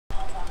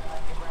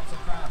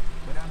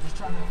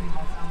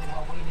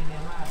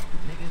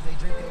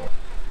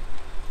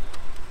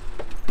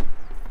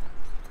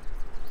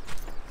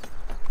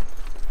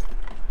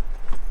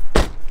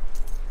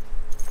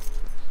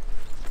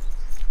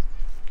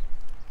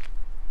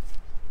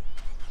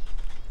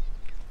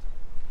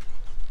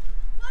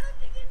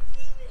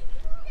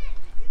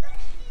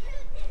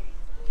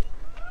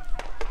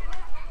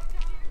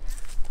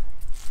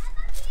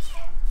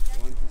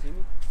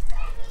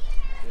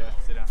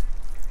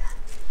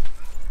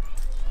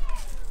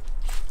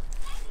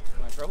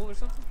Trouble or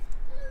something?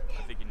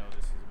 I think you know what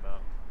this is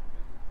about.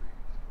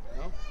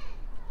 No?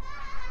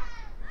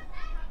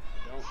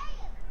 Don't.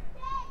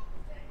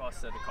 Boss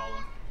said to call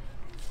him.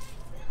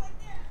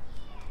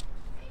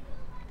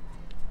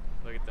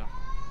 Look at them.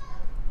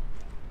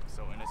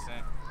 So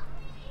innocent.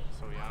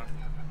 So young.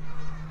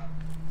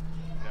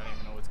 They don't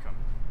even know what's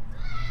coming.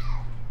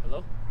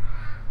 Hello?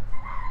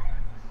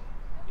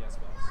 Yes,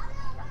 boss.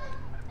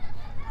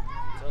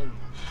 I'm telling you.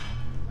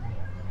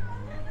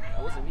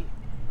 That wasn't me.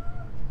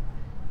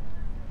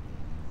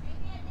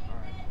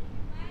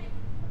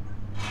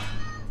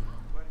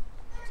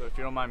 So if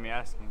you don't mind me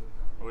asking,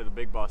 what did the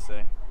big boss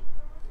say?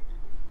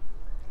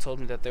 Told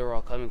me that they were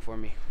all coming for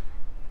me.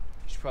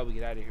 You should probably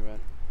get out of here, man.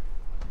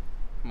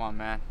 Come on,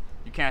 man.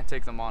 You can't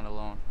take them on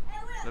alone.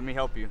 Let me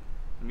help you.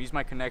 Let me use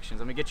my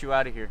connections. Let me get you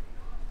out of here.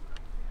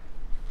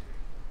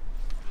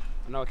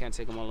 I know I can't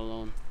take them all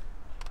alone,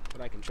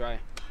 but I can try.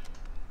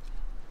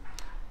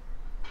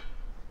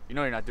 You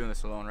know you're not doing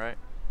this alone, right?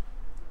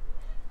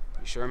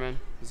 You sure, man?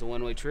 It's a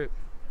one-way trip.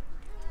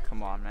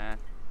 Come on, man.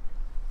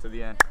 To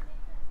the end.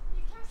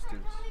 Let's do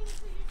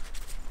this.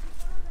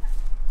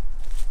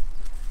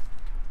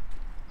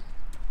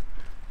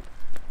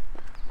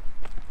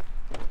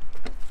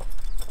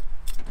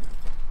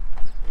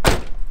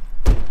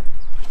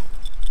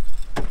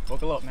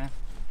 Buckle up, man.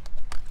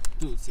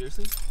 Dude,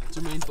 seriously? That's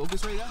your main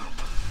focus right now?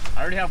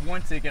 I already have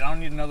one ticket. I don't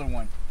need another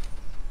one.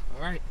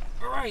 All right.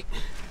 All right.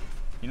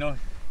 You know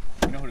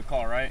who to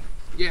call, right?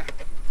 Yeah.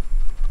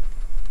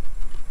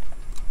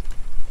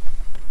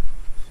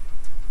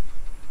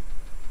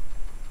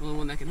 Only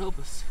one that can help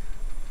us.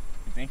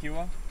 You think you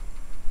will?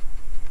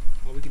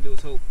 All we can do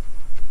is hope.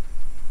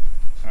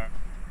 All right.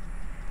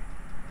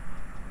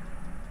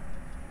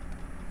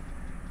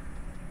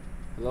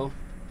 Hello?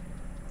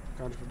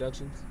 Carnage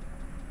Productions?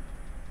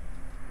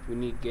 We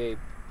need Gabe.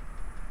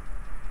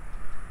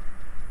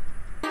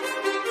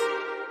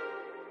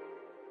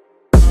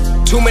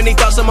 Too many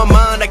thoughts on my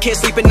mind, I can't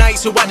sleep at night,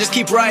 so I just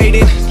keep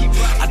writing. Hey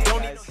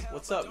guys,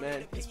 what's up,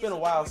 man? It's been a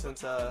while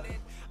since I've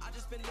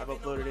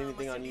uploaded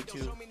anything on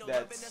YouTube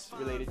that's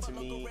related to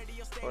me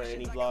or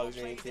any vlogs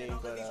or anything,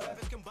 but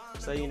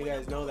just letting you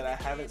guys know that I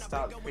haven't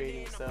stopped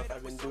creating stuff.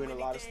 I've been doing a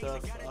lot of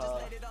stuff.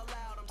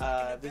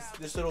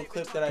 This little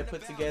clip that I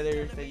put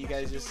together that you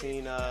guys just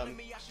seen,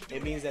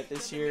 it means that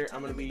this year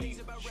I'm going to be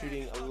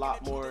shooting a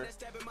lot more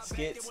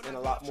skits and a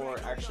lot more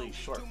actually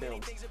short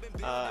films.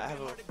 I have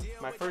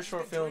my first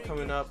short film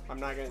coming up. I'm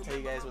not going to tell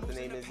you guys what the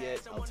name is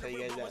yet. I'll tell you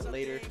guys that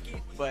later,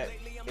 but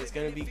it's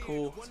going to be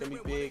cool. It's going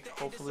to be big.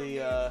 Hopefully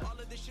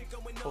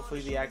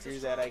the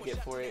actors that I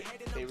get for it,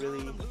 they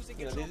really,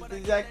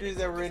 these actors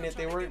that were in it,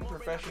 they weren't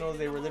professionals.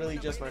 They were literally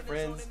just my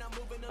friends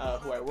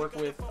who I work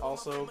with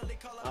also.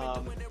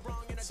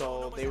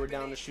 So they were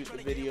down to shoot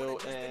the video,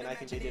 and I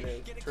think they did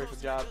a terrific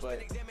job.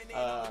 But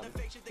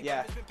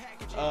yeah,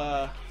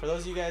 for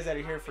those of you guys that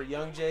are here for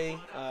YOUNGG,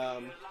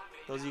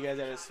 those of you guys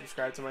that are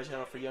subscribed to my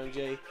channel for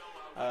YOUNGG,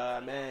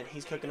 man,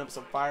 he's cooking up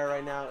some fire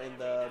right now in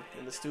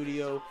the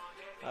studio.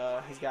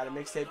 He's got a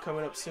mixtape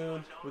coming up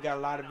soon. We got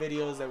a lot of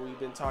videos that we've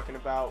been talking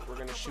about. We're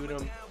gonna shoot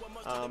them.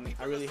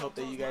 I really hope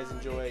that you guys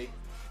enjoy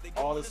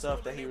all the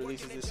stuff that he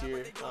releases this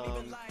year,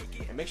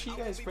 and make sure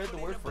you guys spread the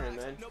word for him,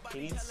 man.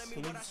 He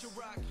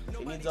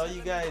needs all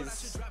you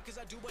guys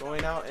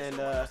going out and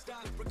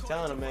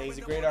telling him, man, he's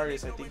a great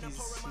artist. I think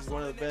he's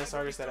one of the best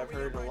artists that I've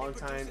heard in a long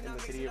time in the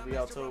city of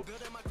Rialto.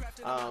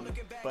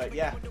 But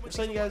yeah, just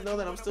letting you guys know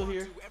that I'm still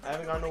here. I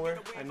haven't gone nowhere.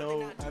 I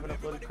know I haven't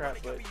uploaded crap,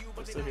 but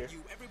I'm still here.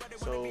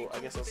 So I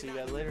guess I'll see you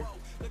guys later.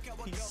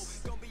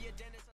 Peace.